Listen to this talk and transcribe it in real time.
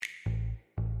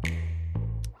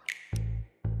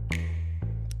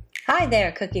Hi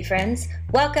there, cookie friends.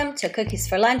 Welcome to Cookies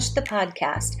for Lunch, the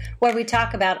podcast, where we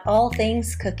talk about all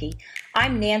things cookie.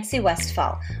 I'm Nancy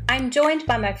Westfall. I'm joined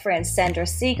by my friends Sandra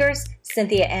Seegers,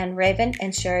 Cynthia Ann Raven,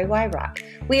 and Sherry Wyrock.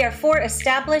 We are four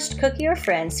established cookier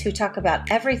friends who talk about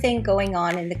everything going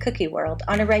on in the cookie world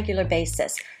on a regular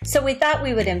basis. So we thought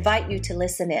we would invite you to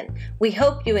listen in. We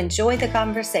hope you enjoy the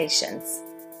conversations.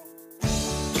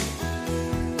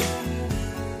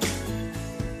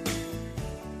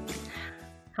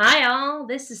 Hi all,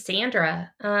 this is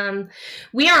Sandra.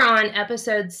 We are on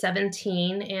episode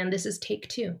 17 and this is take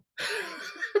 2.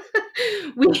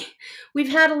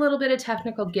 We've had a little bit of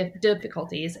technical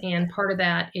difficulties, and part of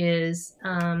that is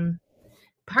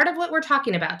part of what we're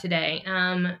talking about today.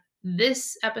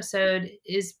 This episode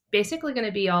is basically going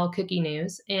to be all cookie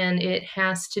news, and it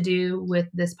has to do with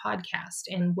this podcast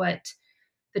and what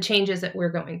the changes that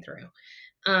we're going through.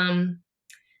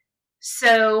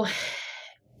 So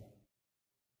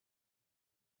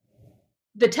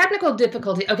the technical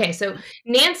difficulty. Okay, so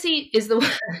Nancy is the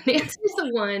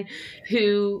one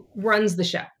who runs the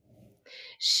show.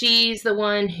 She's the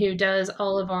one who does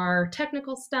all of our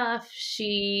technical stuff.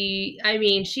 She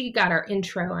got our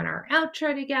intro and our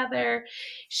outro together.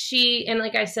 And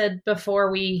like I said before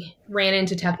we ran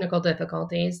into technical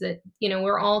difficulties, that,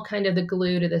 we're all kind of the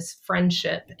glue to this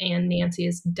friendship, and Nancy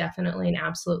is definitely and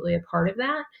absolutely a part of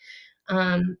that.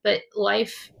 But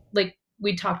life, like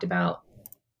we talked about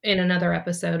in another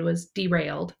episode, was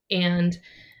derailed, and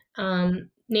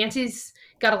Nancy's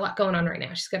got a lot going on right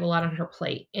now. She's got a lot on her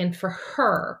plate, and for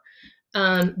her,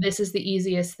 this is the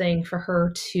easiest thing for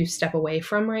her to step away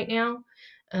from right now.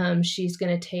 She's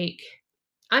going to take,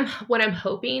 what I'm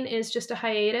hoping is just a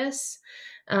hiatus.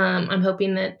 I'm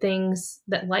hoping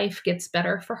that life gets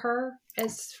better for her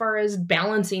as far as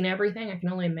balancing everything. I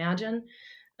can only imagine.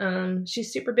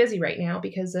 She's super busy right now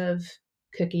because of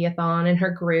Cookie-a-thon and her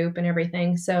group and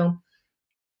everything. So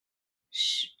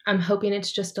I'm hoping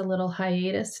it's just a little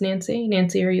hiatus.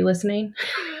 Nancy, are you listening?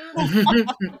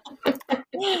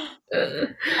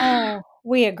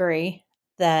 We agree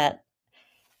that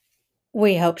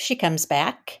we hope she comes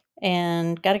back,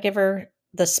 and got to give her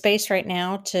the space right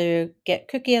now to get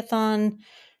Cookie-a-thon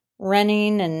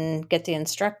running and get the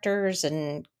instructors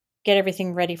and get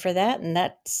everything ready for that. And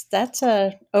that's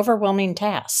a overwhelming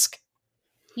task.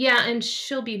 Yeah, and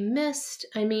she'll be missed.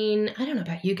 I mean, I don't know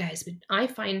about you guys, but I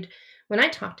find when I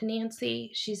talk to Nancy,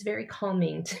 she's very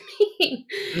calming to me.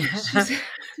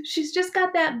 She's just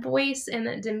got that voice and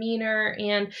that demeanor,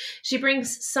 and she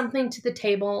brings something to the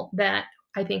table that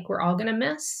I think we're all going to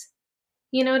miss.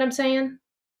 You know what I'm saying?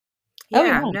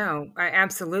 Yeah, no,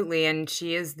 absolutely. And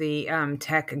she is the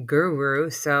tech guru.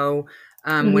 So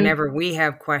whenever we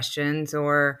have questions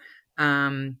or,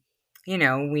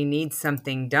 we need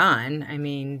something done,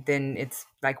 then it's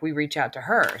like we reach out to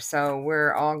her. So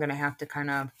we're all going to have to kind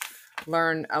of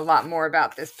learn a lot more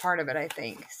about this part of it, I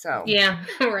think. So yeah,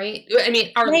 right. I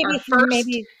mean,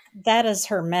 maybe that is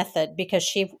her method, because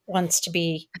she wants to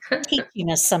be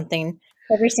teaching us something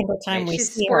every single time we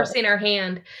see her. She's forcing our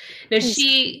hand. No,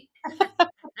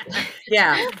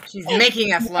 yeah, she's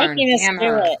making us learn. Do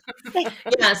it.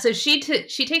 Yeah, so she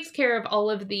takes care of all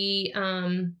of the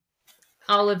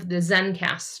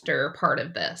Zencastr part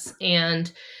of this,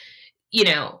 and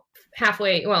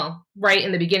halfway, right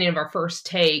in the beginning of our first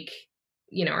take,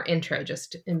 our intro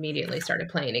just immediately started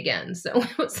playing again. So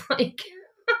it was like,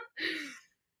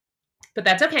 but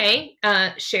that's okay.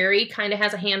 Sherry kind of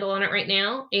has a handle on it right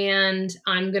now, and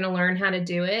I'm going to learn how to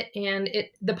do it. And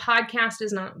the podcast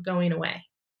is not going away.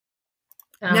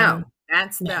 No,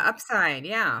 that's the upside.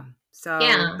 Yeah. So,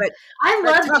 yeah, but I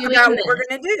love talk doing about this. what we're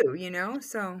going to do,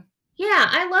 so. Yeah,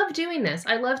 I love doing this.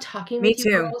 I love talking with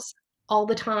you girls all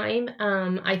the time.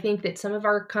 I think that some of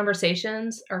our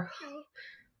conversations are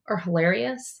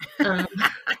hilarious.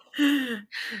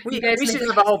 We should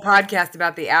have a whole podcast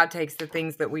about the outtakes, the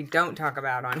things that we don't talk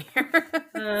about on here.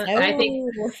 I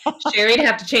think Sherry'd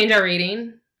have to change our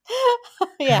reading.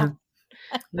 Yeah.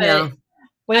 But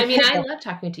I love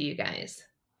talking to you guys.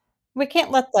 We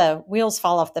can't let the wheels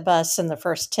fall off the bus in the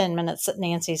first 10 minutes that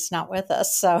Nancy's not with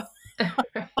us. So,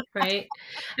 right.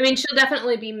 I mean, she'll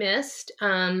definitely be missed.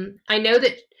 I know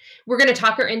that we're going to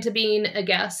talk her into being a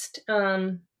guest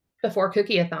before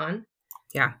Cookie-a-thon.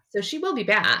 Yeah. So she will be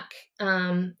back.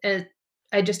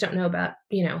 I just don't know about,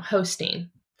 hosting.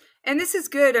 And this is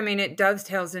good. I mean, it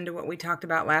dovetails into what we talked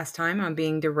about last time on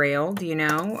being derailed,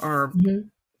 or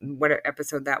what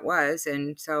episode that was.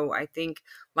 And so I think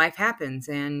life happens,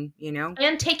 and,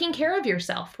 And taking care of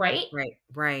yourself, right?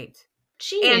 Right.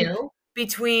 She knew.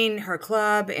 between her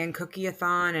club and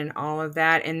Cookie-a-thon and all of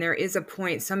that, and there is a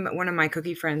point, one of my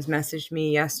cookie friends messaged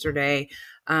me yesterday.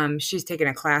 She's taken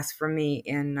a class from me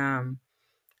in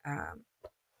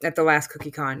at the last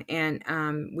CookieCon,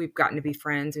 and we've gotten to be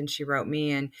friends, and she wrote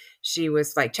me, and she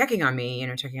was like checking on me,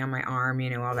 checking on my arm,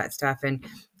 all that stuff.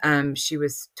 And she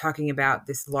was talking about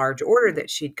this large order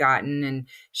that she'd gotten, and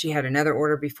she had another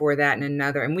order before that and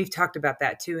another. And we've talked about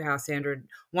that too, how Sandra,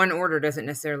 one order doesn't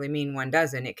necessarily mean 1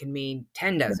 dozen. It can mean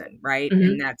 10 dozen, right? Mhm.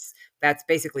 And that's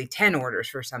basically 10 orders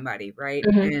for somebody, right?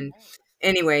 Mhm. And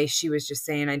anyway, she was just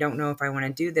saying, I don't know if I want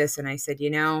to do this. And I said,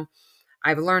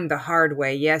 I've learned the hard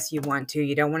way. Yes, you want to.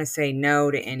 You don't want to say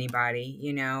no to anybody,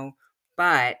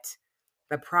 but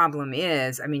the problem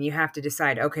is, you have to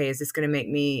decide, okay, is this going to make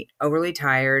me overly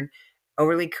tired,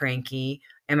 overly cranky?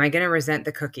 Am I going to resent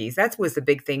the cookies? That was the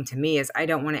big thing to me, is I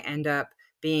don't want to end up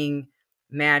being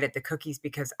mad at the cookies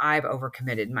because I've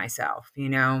overcommitted myself,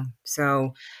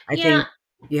 So I think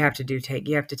you have to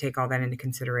take all that into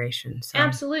consideration. So.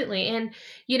 Absolutely. And,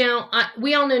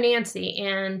 we all know Nancy,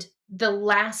 and the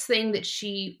last thing that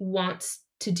she wants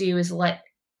to do is let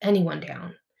anyone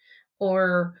down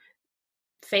or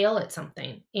fail at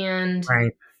something. And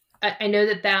Right. I know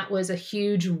that was a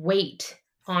huge weight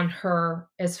on her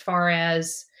as far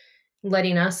as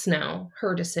letting us know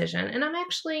her decision. And I'm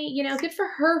actually, good for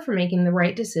her for making the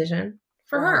right decision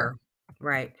for her.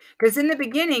 Right. Because in the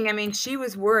beginning, she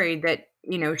was worried that,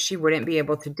 she wouldn't be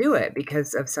able to do it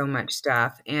because of so much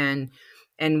stuff. And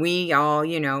we all,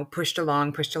 pushed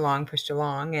along.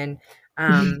 And,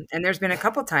 and there's been a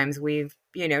couple times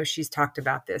she's talked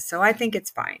about this. So I think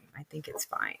it's fine.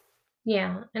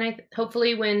 Yeah. And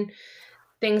hopefully when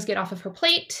things get off of her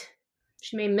plate,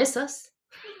 she may miss us.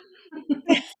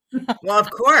 Well, of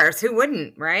course. Who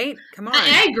wouldn't, right? Come on.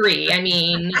 I agree. I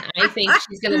think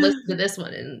she's going to listen to this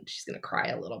one and she's going to cry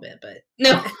a little bit, but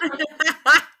no.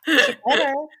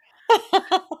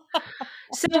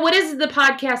 So what does the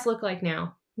podcast look like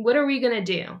now? What are we going to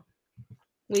do?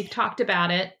 We've talked about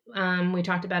it. We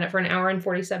talked about it for 1 hour and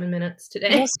 47 minutes today.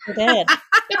 Yes, we did.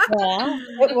 Well,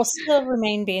 it will still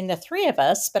remain being the 3 of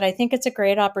us, but I think it's a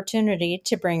great opportunity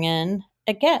to bring in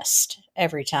a guest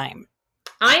every time.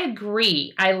 I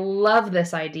agree. I love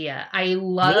this idea.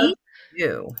 Me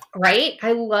too. Right?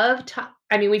 I love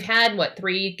we've had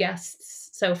 3 guests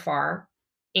so far,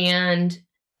 and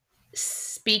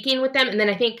speaking with them, and then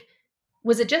I think,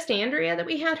 was it just Andrea that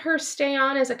we had her stay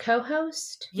on as a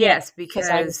co-host? Yes, because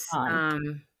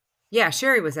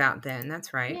Sherry was out then.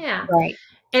 That's right. Yeah. Right.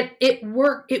 And it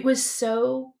worked. It was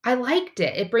I liked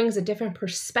it. It brings a different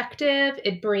perspective.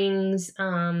 It brings,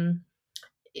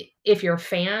 if you're a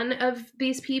fan of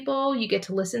these people, you get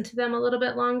to listen to them a little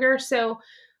bit longer. So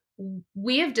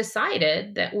we have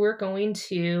decided that we're going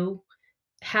to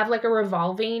have a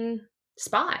revolving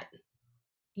spot,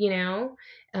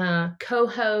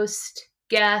 co-host,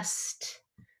 guest,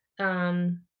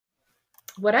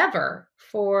 whatever,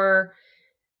 for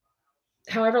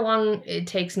however long it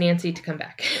takes Nancy to come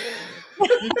back.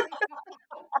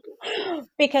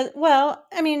 Because,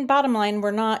 bottom line,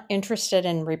 we're not interested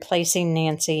in replacing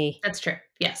Nancy. That's true.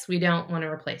 Yes, we don't want to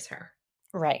replace her.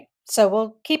 Right. So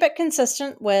we'll keep it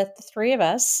consistent with the 3 of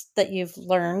us that you've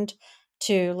learned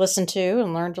to listen to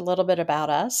and learned a little bit about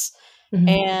us. Mm-hmm.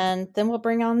 And then we'll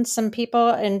bring on some people.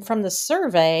 And from the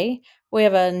survey, we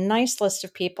have a nice list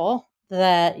of people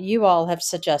that you all have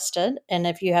suggested. And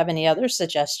if you have any other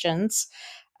suggestions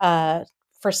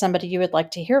for somebody you would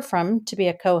like to hear from to be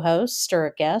a co-host or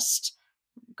a guest,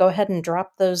 go ahead and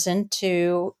drop those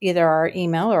into either our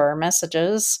email or our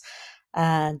messages,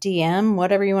 DM,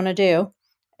 whatever you want to do.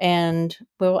 And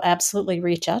we'll absolutely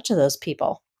reach out to those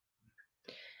people.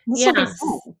 Yes,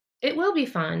 it will be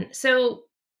fun. So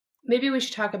maybe we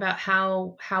should talk about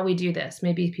how we do this.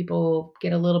 Maybe people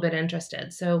get a little bit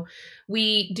interested. So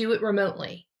we do it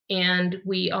remotely, and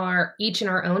we are each in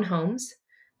our own homes.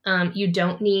 You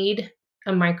don't need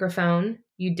a microphone.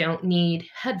 You don't need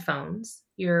headphones.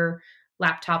 Your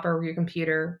laptop or your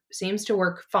computer seems to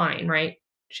work fine, right?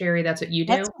 Sherry, that's what you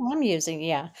do? That's what I'm using,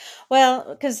 yeah. Well,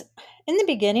 because in the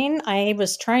beginning, I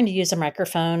was trying to use a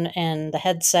microphone and the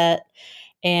headset.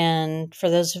 And for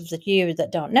those of you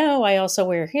that don't know, I also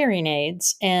wear hearing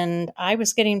aids. And I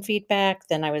was getting feedback,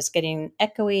 then I was getting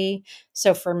echoey.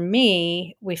 So for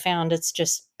me, we found it's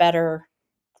just better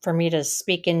for me to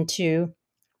speak into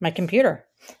my computer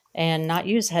and not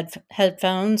use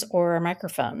headphones or a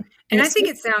microphone. And I think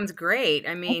it sounds great.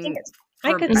 I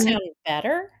could sound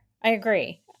better. I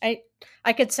agree.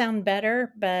 I could sound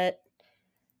better, but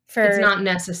it's not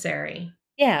necessary.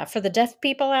 Yeah, for the deaf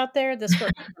people out there, this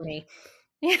works for me.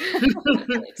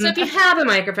 So if you have a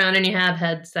microphone and you have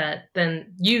headset,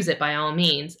 then use it by all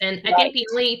means. And I think the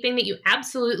only thing that you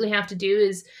absolutely have to do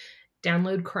is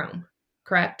download Chrome,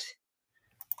 correct?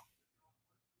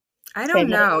 I don't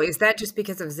know. Is that just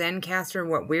because of Zencastr,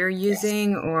 what we're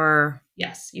using, or?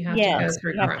 Yes, you have to go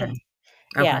through Chrome.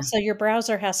 Yeah, so your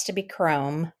browser has to be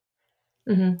Chrome.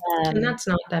 And that's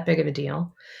not that big of a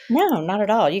deal. No, not at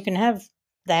all. You can have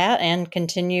that and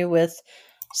continue with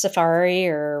Safari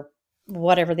or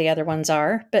whatever the other ones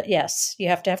are. But yes, you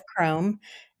have to have Chrome.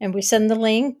 And we send the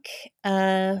link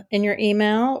in your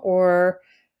email or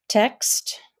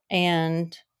text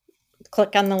and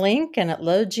click on the link and it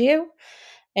loads you.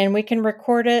 And we can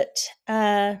record it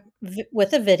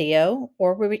with a video,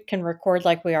 or we can record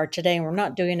like we are today. We're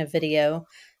not doing a video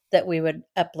that we would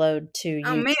upload to YouTube.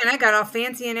 Oh man, I got all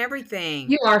fancy and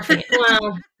everything. You are fancy.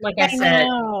 Well, like I said,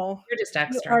 you're just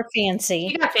extra. You are fancy.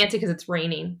 You got fancy because it's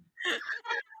raining.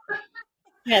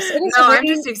 Yes. No, I'm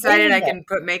just excited I can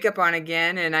put makeup on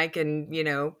again and I can,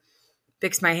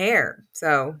 fix my hair.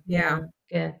 So yeah.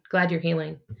 Good. Glad you're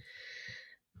healing.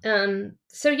 So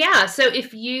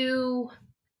if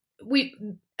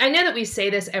I know that we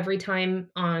say this every time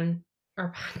on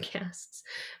our podcasts,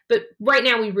 but right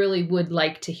now we really would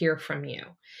like to hear from you,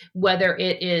 whether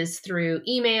it is through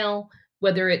email,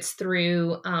 whether it's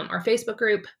through our Facebook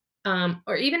group,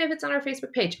 or even if it's on our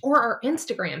Facebook page or our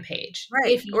Instagram page.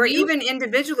 Right. Even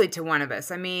individually to one of us.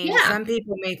 I mean, some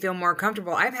people may feel more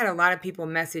comfortable. I've had a lot of people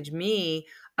message me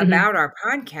about our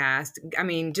podcast. I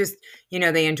mean, just,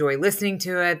 they enjoy listening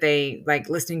to it. They like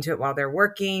listening to it while they're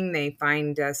working. They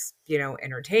find us,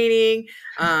 entertaining.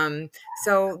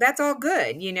 So that's all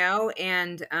good,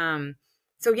 and,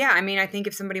 so yeah, I mean, I think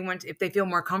if they feel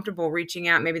more comfortable reaching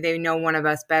out, maybe they know one of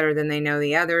us better than they know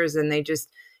the others. And they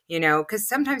just, because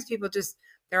sometimes people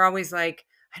they're always like,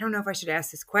 I don't know if I should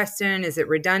ask this question. Is it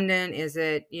redundant? Is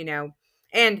it,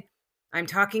 and I'm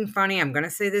talking funny. I'm going to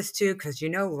say this too, because,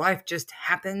 life just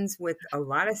happens with a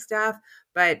lot of stuff.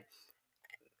 But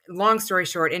long story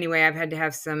short, anyway, I've had to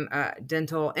have some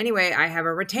dental. Anyway, I have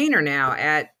a retainer now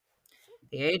at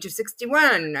the age of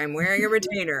 61. I'm wearing a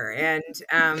retainer. And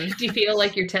do you feel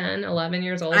like you're 10, 11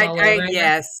 years old?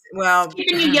 Yes. Well, it's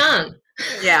keeping you young.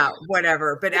 Yeah,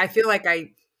 whatever. But I feel like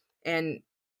I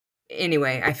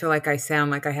feel like I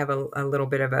sound like I have a little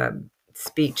bit of a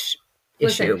speech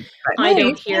issue. But I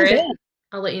don't hear it.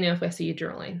 I'll let you know if I see you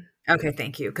drooling. Okay,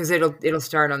 thank you. Because it'll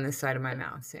start on this side of my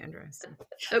mouth, Sandra. So.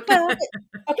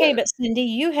 Okay, but Cindy,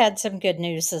 you had some good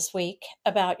news this week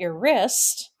about your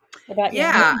wrist.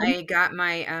 I got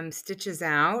my stitches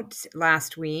out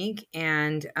last week,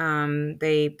 and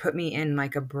they put me in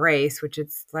like a brace, which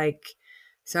it's like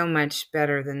so much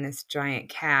better than this giant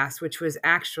cast, which was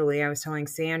actually, I was telling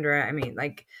Sandra, I mean,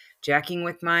 like jacking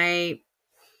with my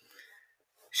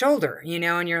shoulder,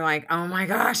 and you're like, oh my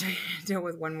gosh, I deal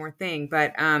with one more thing.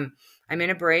 But I'm in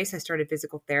a brace. I started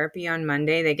physical therapy on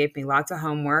Monday. They gave me lots of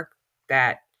homework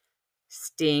that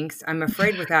stinks. I'm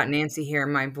afraid without Nancy here,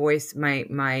 my voice,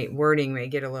 my wording may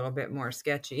get a little bit more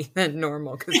sketchy than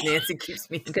normal because Nancy keeps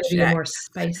me in check. It's going to be a more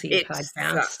spicy podcast.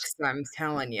 Sucks, I'm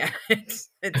telling you. It's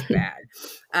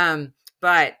bad.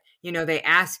 But, they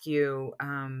ask you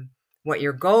what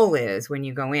your goal is when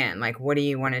you go in. Like, what do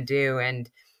you want to do?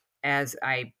 And as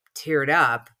I teared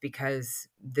up, because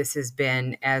this has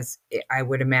been, as I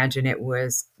would imagine it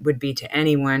would be to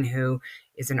anyone who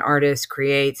is an artist,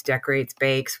 creates, decorates,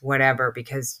 bakes, whatever,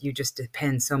 because you just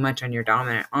depend so much on your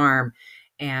dominant arm.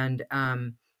 And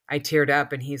I teared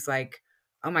up, and he's like,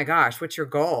 oh my gosh, what's your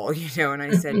goal? And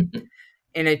I said,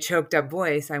 in a choked up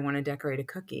voice, I want to decorate a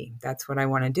cookie. That's what I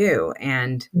want to do.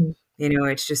 And,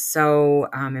 it's just so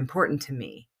important to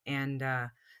me. And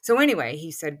so anyway,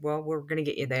 he said, well, we're going to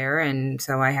get you there. And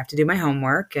so I have to do my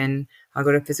homework, and I'll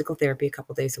go to physical therapy a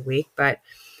couple days a week. But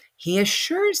he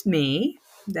assures me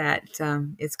that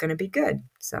it's going to be good.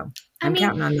 So I'm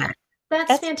counting on that.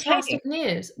 That's fantastic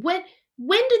news. When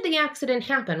did the accident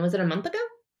happen? Was it a month ago?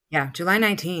 Yeah, July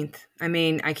 19th. I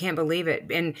mean, I can't believe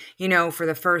it. And, for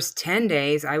the first 10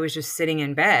 days, I was just sitting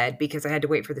in bed because I had to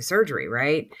wait for the surgery,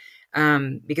 right?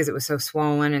 Because it was so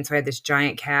swollen. And so I had this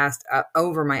giant cast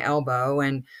over my elbow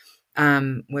and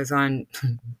was on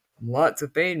lots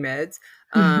of pain meds.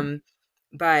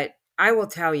 But I will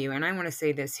tell you, and I want to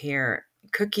say this here,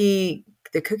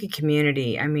 the cookie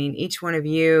community, I mean, each one of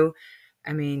you,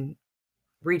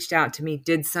 reached out to me,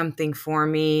 did something for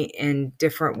me in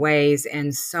different ways,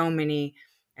 and so many,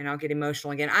 and I'll get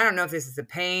emotional again. I don't know if this is the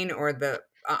pain or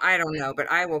I don't know, but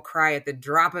I will cry at the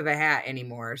drop of a hat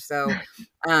anymore. So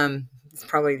it's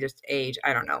probably just age.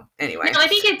 I don't know. Anyway. No, I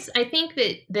think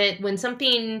that when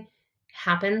something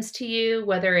happens to you,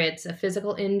 whether it's a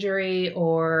physical injury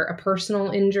or a personal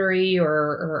injury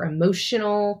or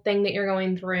emotional thing that you're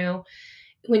going through,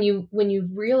 when you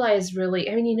realize really,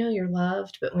 I mean, you know you're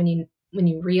loved, but when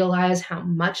you realize how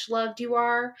much loved you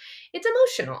are, it's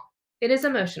emotional. It is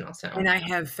emotional. So, And I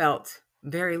have felt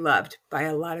very loved by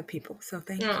a lot of people. So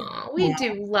thank you. oh, we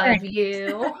do love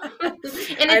you.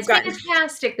 And I've it's gotten,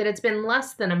 fantastic that it's been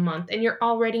less than a month and you're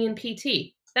already in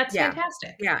PT. That's yeah,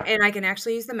 fantastic. yeah. And I can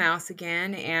actually use the mouse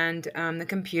again and the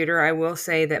computer. I will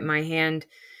say that my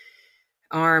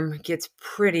arm gets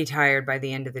pretty tired by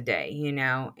the end of the day,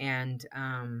 and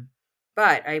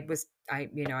but I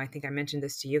think I mentioned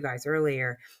this to you guys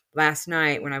earlier. Last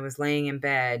night when I was laying in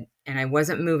bed and I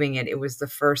wasn't moving it, it was the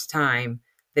first time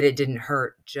that it didn't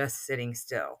hurt just sitting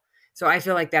still. So I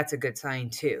feel like that's a good sign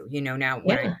too. Now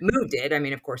when I Yeah. moved it, I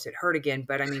mean, of course it hurt again,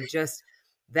 but I mean, just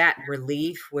that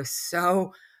relief was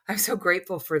I'm so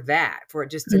grateful for that, for it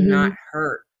just to not Mhm.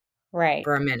 hurt Right.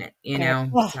 for a minute, Like,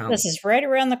 oh, so. this is right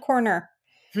around the corner.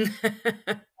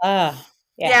 Yeah.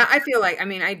 Yeah, I feel like, I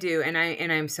mean, I do, and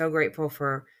I'm so grateful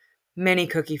for many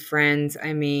cookie friends.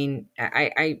 I mean,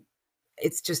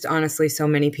 it's just honestly so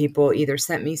many people either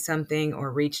sent me something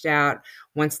or reached out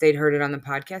once they'd heard it on the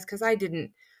podcast, because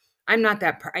I'm not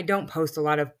I don't post a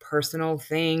lot of personal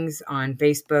things on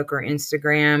Facebook or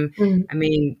Instagram. Mhm. I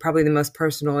mean, probably the most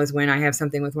personal is when I have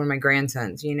something with one of my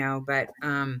grandsons, but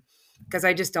because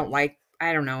I just don't like,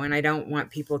 I don't know, and I don't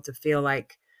want people to feel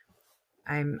like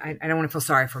I don't want to feel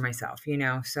sorry for myself,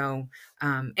 So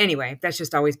anyway, that's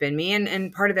just always been me,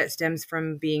 and part of that stems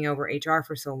from being over HR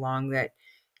for so long that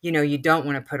you don't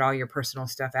want to put all your personal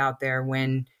stuff out there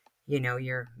when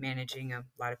you're managing a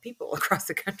lot of people across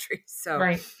the country. So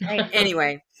Right. Right.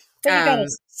 anyway, But you got a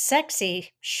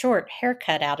sexy short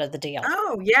haircut out of the deal.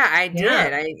 oh yeah, I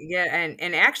Yeah. did.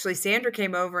 And actually Sandra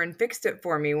came over and fixed it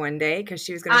for me one day because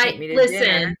she was going to take me to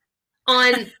dinner.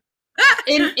 Listen,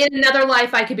 in another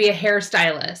life, I could be a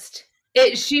hairstylist.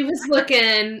 She was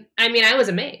looking, I mean, I was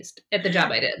amazed at the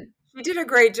job I did. You did a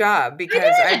great job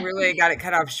because I did. really got it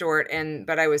cut off short,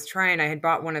 but I had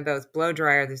bought one of those blow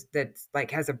dryers that's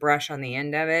like has a brush on the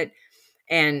end of it,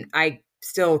 and I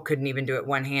still couldn't even do it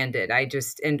one-handed.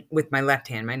 And with my left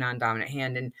hand, my non-dominant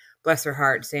hand, and bless her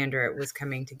heart, Sandra was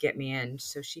coming to get me in,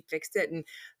 so she fixed it. And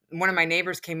one of my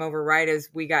neighbors came over right as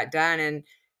we got done, and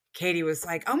Katie was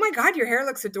like, "Oh my God, your hair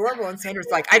looks adorable." And Sandra's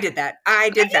like, "I did that. I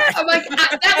did that." I'm like,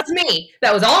 that was me.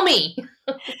 That was all me.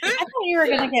 I thought you were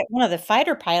going to get one of the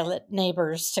fighter pilot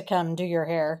neighbors to come do your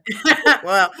hair.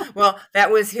 well,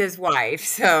 that was his wife.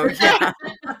 So yeah.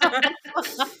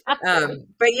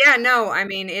 But yeah, no, I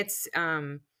mean, it's,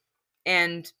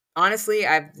 and honestly,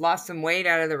 I've lost some weight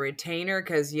out of the retainer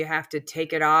because you have to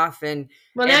take it off. And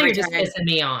Well, now every you're just time, pissing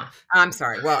me off. I'm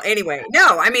sorry. Well, anyway,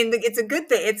 no, I mean, it's a good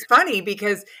thing. It's funny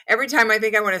because every time I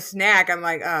think I want a snack, I'm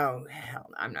like, oh, hell,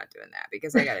 no, I'm not doing that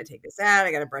because I got to take this out.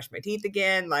 I got to brush my teeth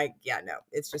again. Like, yeah, no,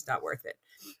 it's just not worth it.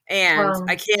 And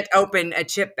I can't open a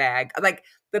chip bag. Like,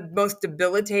 the most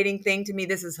debilitating thing to me,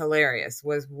 this is hilarious,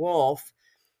 was Wolf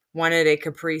wanted a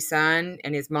Capri Sun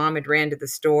and his mom had ran to the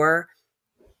store.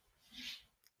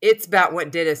 It's about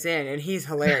what did us in. And he's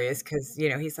hilarious because,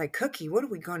 he's like, Cookie, what are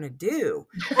we going to do?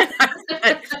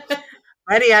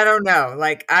 Buddy, I don't know.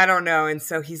 Like, I don't know. And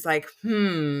so he's like,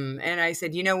 And I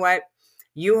said, you know what?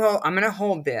 I'm going to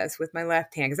hold this with my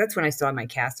left hand because that's when I still had my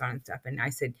cast on and stuff. And I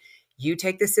said, you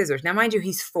take the scissors. Now, mind you,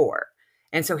 he's 4.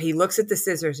 And so he looks at the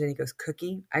scissors and he goes,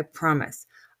 Cookie, I promise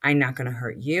I'm not going to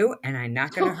hurt you and I'm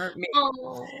not going to hurt me.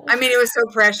 Oh. I mean, it was so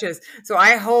precious. So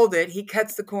I hold it. He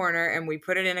cuts the corner and we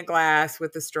put it in a glass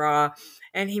with the straw.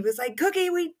 And he was like, Cookie,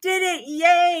 we did it.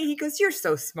 Yay. He goes, you're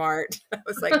so smart. I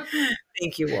was like,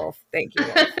 thank you, Wolf. Thank you,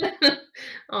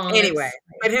 Wolf. Anyway,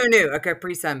 but who knew? A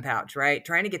Capri Sun pouch, right?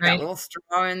 Trying to get that little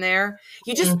straw in there.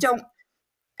 You just don't.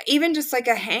 Even just like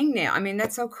a hangnail. I mean,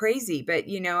 that's so crazy. But,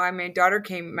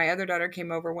 my other daughter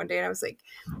came over one day and I was like,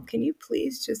 can you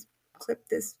please just clip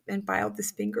this and file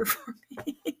this finger for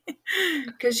me?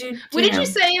 Because what did you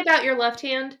say about your left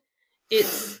hand? It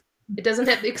doesn't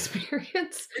have the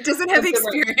experience. It doesn't have the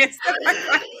experience.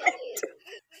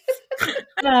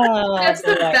 That's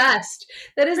the best.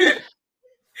 That is.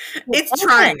 It's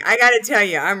trying. I got to tell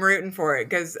you, I'm rooting for it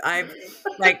because I've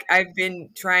been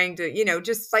trying to,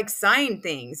 just like sign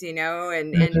things, and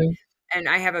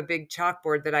I have a big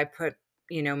chalkboard that I put,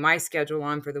 my schedule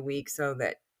on for the week so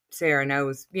that Sarah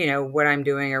knows, what I'm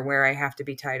doing or where I have to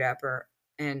be tied up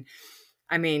and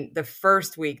I mean, the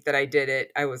first week that I did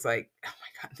it, I was like, oh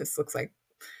my God, this looks like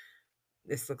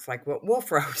what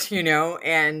Wolf wrote,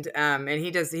 and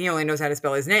he only knows how to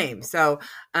spell his name. So,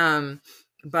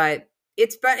 but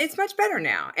it's much better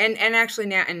now. And actually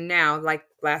now, like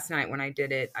last night when I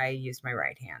did it, I used my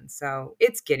right hand. So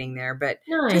it's getting there, but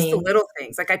just the Nice. little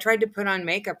things. Like I tried to put on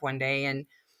makeup one day and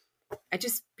I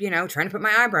just, trying to put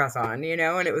my eyebrows on,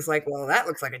 and it was like, well, that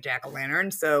looks like a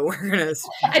jack-o'-lantern. So we're going to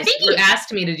I think you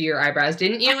asked me to do your eyebrows,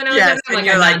 didn't you? When I was Yes, I'm and like,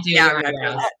 you're I'm like, not doing yeah, your I'm not doing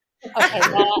eyebrows. Okay,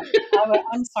 well,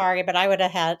 I'm sorry, but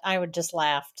I would just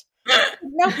laughed.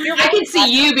 No, you're I right. can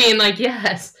see you being like,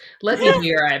 yes, let me do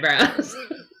your eyebrows.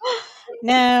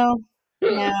 No.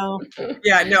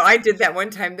 Yeah, no, I did that one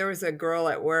time. There was a girl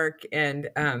at work and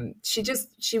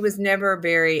she was never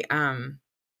very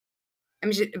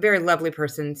she's a very lovely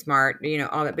person, smart,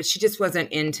 all that, but she just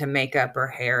wasn't into makeup or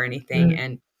hair or anything. Mm.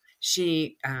 And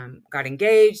she got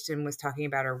engaged and was talking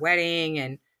about her wedding.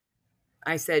 And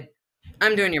I said,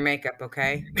 I'm doing your makeup,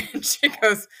 okay? And she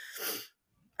goes,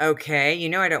 okay,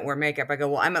 I don't wear makeup. I go,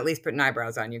 well, I'm at least putting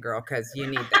eyebrows on you, girl, because you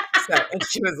need that. So, and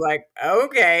she was like,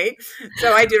 okay.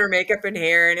 So I did her makeup and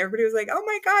hair, and everybody was like, oh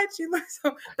my God, she looks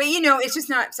so. But it's just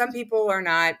not. Some people are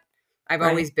not. I've Right.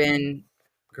 always been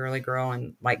girly girl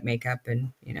and like makeup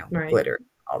and Right. glitter,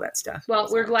 all that stuff. Well,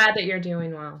 So. we're glad that you're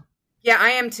doing well. Yeah,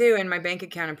 I am too, and my bank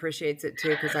account appreciates it too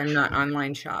because I'm not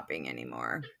online shopping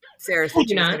anymore. Sarah said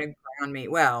she was going to ground me.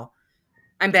 Well,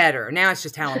 I'm better now. It's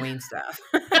just Halloween stuff.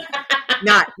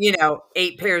 Not,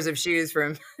 8 pairs of shoes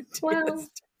from. Well,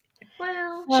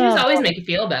 shoes always make you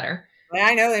feel better. Well,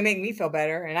 I know they make me feel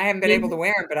better, and I haven't been able to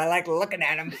wear them, but I like looking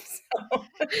at them. So.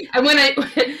 And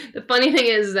the funny thing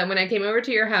is that when I came over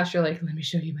to your house, you're like, "Let me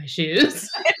show you my shoes."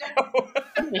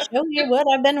 Let me show you what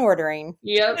I've been ordering.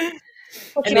 Yep.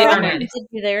 And they wanted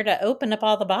you there to open up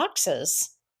all the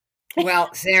boxes.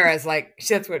 Well, Sarah's like,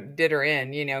 that's what did her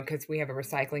in, because we have a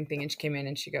recycling thing, and she came in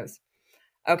and she goes,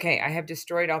 okay, I have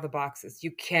destroyed all the boxes.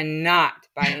 You cannot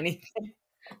buy anything.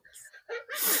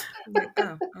 I'm like,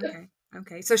 oh,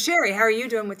 okay. So Sherry, how are you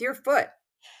doing with your foot?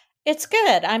 It's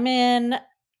good. I'm in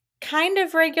kind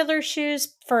of regular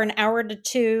shoes for an hour to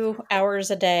 2 hours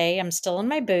a day. I'm still in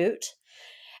my boot.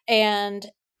 And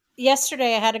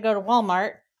yesterday I had to go to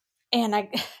Walmart and I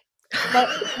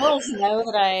let the girls know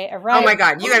that I arrived. Oh my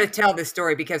God, you got to tell this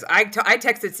story because I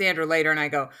texted Sandra later and I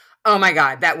go, oh my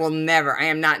God, that will never, I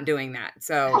am not doing that.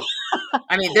 So,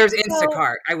 there's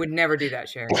Instacart. I would never do that,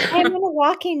 Sherry. I'm in a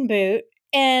walking boot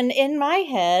and in my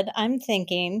head, I'm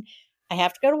thinking I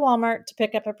have to go to Walmart to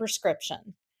pick up a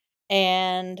prescription.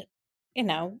 And,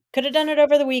 could have done it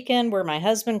over the weekend where my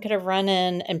husband could have run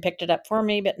in and picked it up for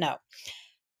me, but no.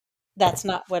 That's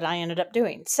not what I ended up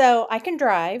doing. So I can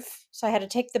drive. So I had to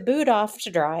take the boot off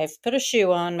to drive, put a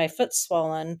shoe on, my foot's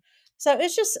swollen. So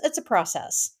it's a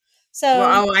process. So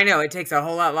I know it takes a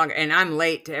whole lot longer and I'm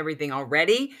late to everything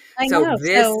already. I know.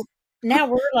 So now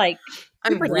we're like,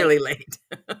 I'm really late.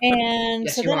 And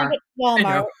yes, so then I get to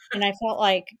Walmart and I felt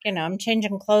like, I'm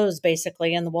changing clothes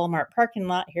basically in the Walmart parking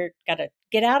lot here. Got to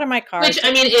get out of my car. Which,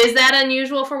 is that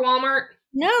unusual for Walmart?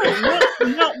 No,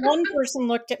 not one person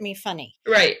looked at me funny.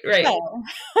 Right. So,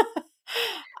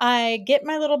 I get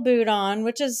my little boot on,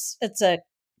 it's a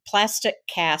plastic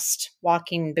cast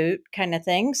walking boot kind of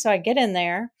thing. So I get in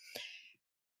there.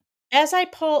 As I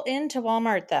pull into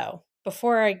Walmart though,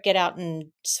 before I get out and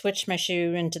switch my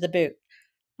shoe into the boot,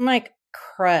 I'm like,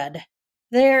 crud.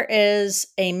 There is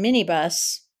a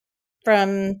minibus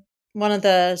from one of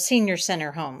the senior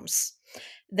center homes.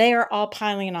 They are all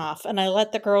piling off. And I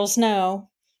let the girls know,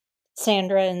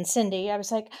 Sandra and Cindy, I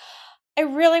was like, I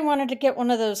really wanted to get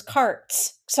one of those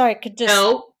carts so I could just...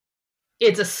 No,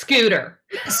 it's a scooter.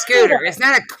 A scooter. It's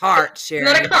not a cart, Sherry.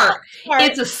 Not a cart.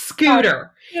 It's a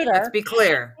scooter. Let's be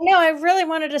clear. No, I really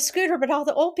wanted a scooter, but all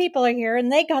the old people are here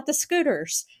and they got the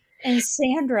scooters. And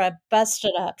Sandra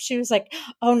busted up. She was like,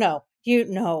 oh no,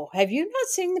 have you not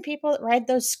seen the people that ride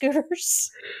those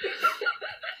scooters?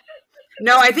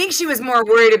 No, I think she was more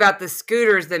worried about the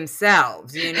scooters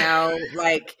themselves,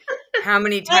 like how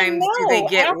many times do they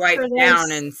get wiped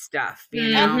down and stuff,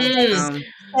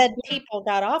 Said people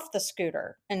got off the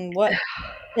scooter and what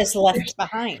is left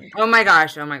behind. Oh my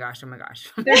gosh.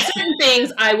 There's certain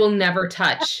things I will never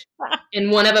touch. And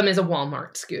one of them is a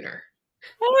Walmart scooter.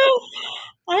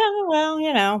 Well,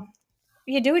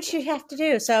 you do what you have to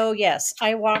do. So yes,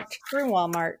 I walked through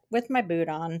Walmart with my boot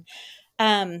on.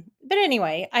 But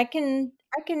anyway, I can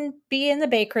be in the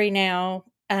bakery now.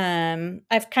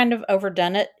 I've kind of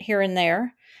overdone it here and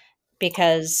there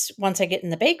because once I get in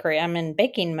the bakery, I'm in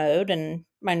baking mode and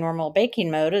my normal baking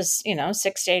mode is,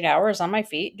 6 to 8 hours on my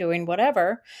feet doing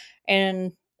whatever.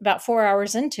 And about 4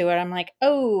 hours into it, I'm like,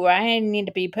 oh, I need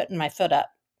to be putting my foot up.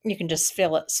 You can just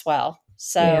feel it swell.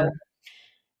 So,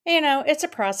 it's a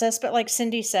process, but like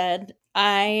Cindy said,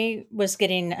 I was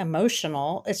getting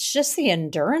emotional. It's just the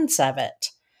endurance of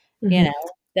it. you know,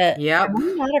 that Yep.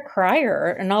 I'm not a crier.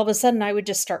 And all of a sudden I would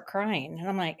just start crying. And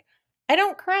I'm like, I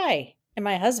don't cry. And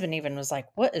my husband even was like,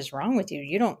 what is wrong with you?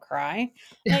 You don't cry.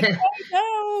 Like, I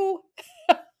know.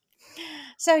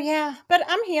 So yeah, but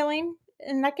I'm healing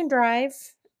and I can drive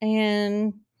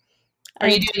and Are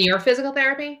you doing your physical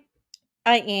therapy?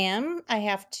 I am. I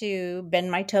have to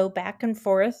bend my toe back and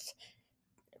forth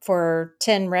for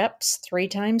 10 reps 3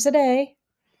 times a day.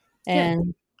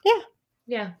 And yeah.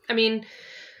 Yeah. I mean,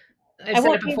 I've I said it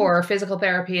won't be able before, physical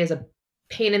therapy is a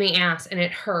pain in the ass and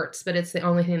it hurts, but it's the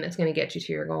only thing that's going to get you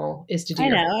to your goal is to do I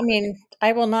your know. I mean,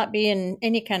 I will not be in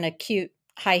any kind of cute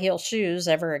high heel shoes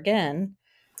ever again.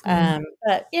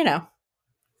 But you know,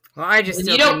 Well, I just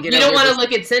still you couldn't don't get over want to this.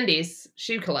 look at Cindy's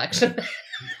shoe collection.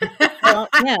 well,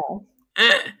 no.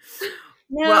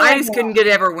 No, Well, I just won't. couldn't get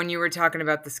over when you were talking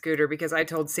about the scooter because I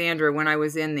told Sandra when I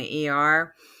was in the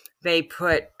ER,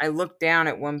 I looked down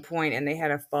at one point and they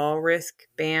had a fall risk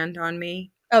band on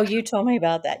me. Oh, you told me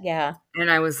about that. Yeah.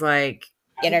 And I was like,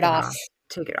 Get it off.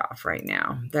 Take it off right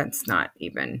now. That's not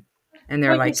even. And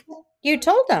they're Well, like, you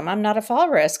told them I'm not a fall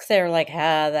risk. They're like,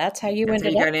 that's how you that's how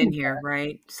ended you up got in here,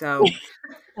 right? So,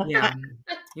 yeah,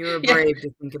 you were brave to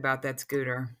think about that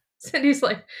scooter. Cindy's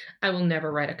like, I will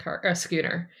never ride a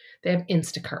scooter. They have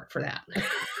Instacart for that.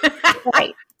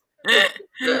 Right.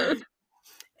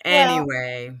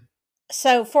 Anyway.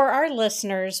 So for our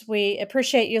listeners, we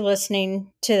appreciate you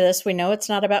listening to this. We know it's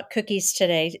not about cookies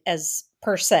today as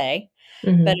per se,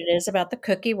 but it is about the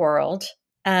cookie world.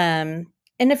 And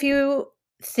if you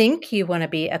think you want to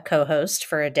be a co-host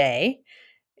for a day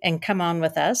and come on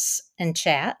with us and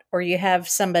chat, or you have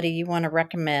somebody you want to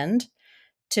recommend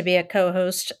to be a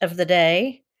co-host of the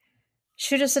day,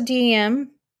 shoot us a DM,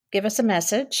 give us a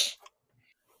message.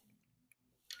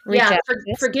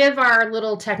 Forgive our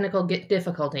little technical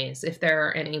difficulties if there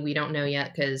are any we don't know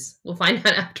yet, because we'll find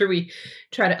out after we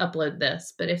try to upload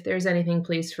this. But if there's anything,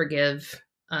 please forgive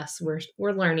us.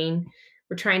 We're learning.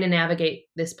 We're trying to navigate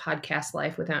this podcast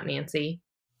life without Nancy.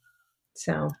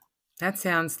 So that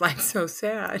sounds like so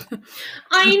sad.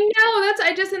 I know.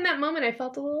 I just in that moment I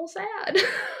felt a little sad.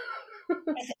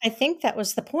 I think that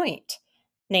was the point,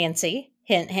 Nancy.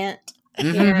 Hint, hint.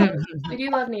 Yeah, we do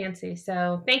love Nancy.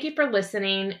 So thank you for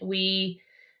listening. We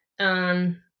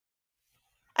love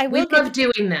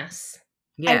doing this.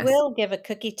 Yes. I will give a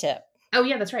cookie tip. Oh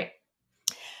yeah, that's right.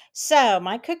 So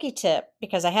my cookie tip,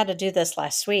 because I had to do this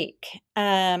last week,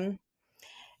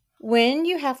 when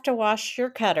you have to wash your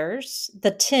cutters,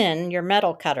 your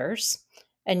metal cutters,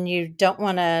 and you don't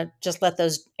want to just let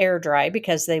those air dry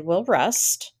because they will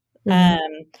rust.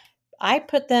 I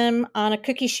put them on a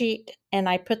cookie sheet and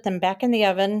I put them back in the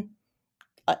oven.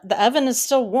 The oven is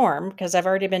still warm because I've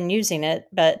already been using it,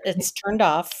 but it's turned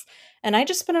off. And I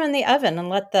just put them in the oven and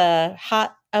let the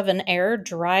hot oven air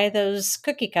dry those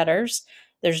cookie cutters.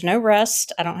 There's no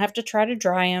rust. I don't have to try to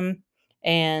dry them,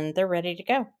 and they're ready to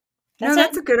go.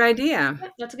 That's a good idea. Yeah,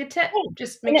 that's a good tip.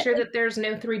 Just make sure that there's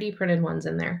no 3D printed ones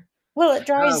in there. Well, it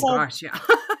dries. Oh gosh, yeah.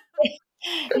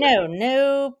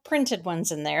 No printed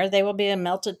ones in there. They will be a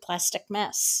melted plastic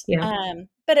mess. Yeah.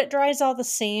 But it dries all the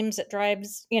seams. It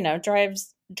dries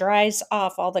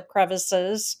off all the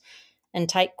crevices and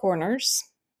tight corners.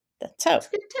 That's a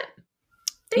good tip.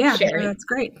 Thanks, Sherry. That's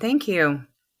great. Thank you.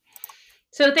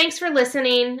 So thanks for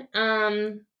listening.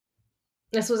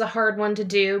 This was a hard one to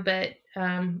do, but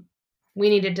we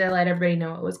needed to let everybody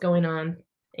know what was going on.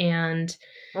 And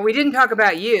well, we didn't talk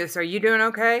about you. So are you doing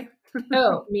okay?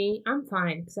 Oh, me? I'm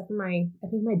fine, except for I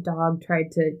think my dog tried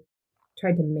to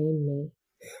maim me.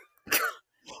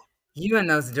 You and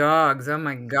those dogs, oh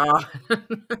my God.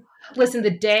 Listen,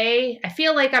 I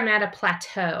feel like I'm at a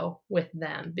plateau with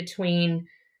them between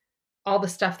all the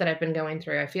stuff that I've been going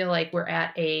through. I feel like we're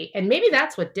at and maybe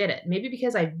that's what did it. Maybe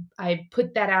because I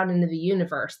put that out into the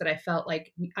universe that I felt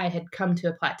like I had come to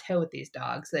a plateau with these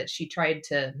dogs, that she tried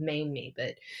to maim me.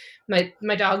 But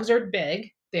my dogs are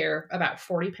big. They're about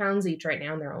 40 pounds each right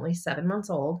now, and they're only 7 months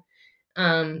old.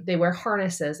 They wear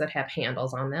harnesses that have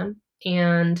handles on them.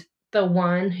 And the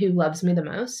one who loves me the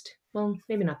most, well,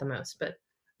 maybe not the most, but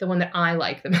the one that I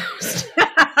like the most,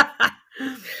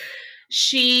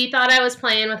 she thought I was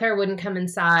playing with her, wouldn't come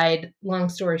inside. Long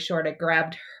story short, I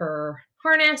grabbed her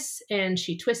harness and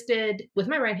she twisted with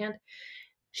my right hand.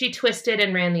 She twisted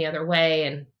and ran the other way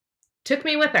and took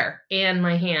me with her and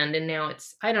my hand. And now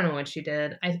I don't know what she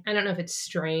did. I don't know if it's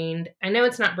strained. I know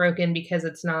it's not broken because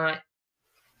it's not.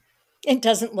 It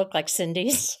doesn't look like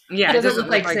Cindy's. Yeah. It doesn't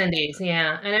look like Cindy's.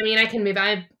 Yeah. And I mean, I can move.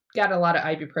 I've got a lot of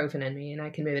ibuprofen in me and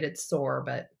I can move it. It's sore,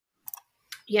 but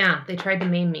yeah, they tried to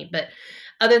maim me. But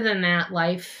other than that,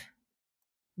 life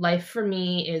for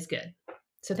me is good.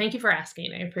 So thank you for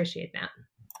asking. I appreciate that.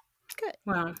 Good.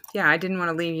 Well, yeah, I didn't want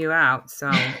to leave you out. So,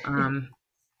 okay.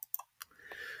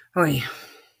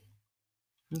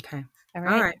 All All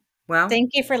right. right. Well,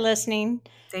 Thank you for listening.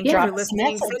 thank you Drop for us a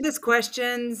listening. message. Send us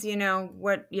questions.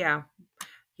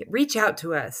 Reach out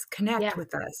to us. Connect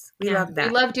with us. We love that.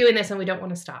 We love doing this and we don't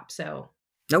want to stop. So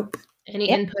Nope. any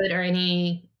input or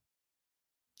any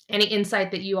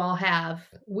insight that you all have,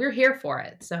 we're here for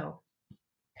it. So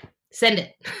send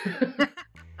it.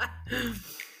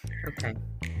 Okay.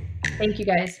 Thank you,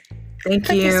 guys. Thank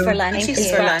Cookies you. for Lunch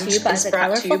is brought to you by the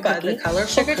Colorful Cookie,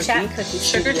 Sugar Chat Cookie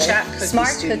Studio,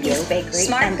 Smart Cookies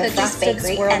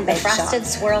Bakery, and the Frosted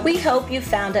Swirl. We hope you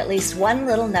found at least one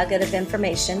little nugget of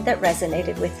information that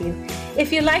resonated with you.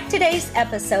 If you liked today's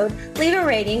episode, leave a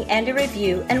rating and a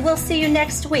review, and we'll see you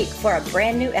next week for a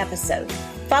brand new episode.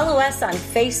 Follow us on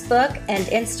Facebook and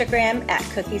Instagram at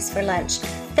Cookies for Lunch.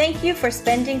 Thank you for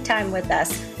spending time with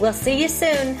us. We'll see you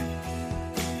soon.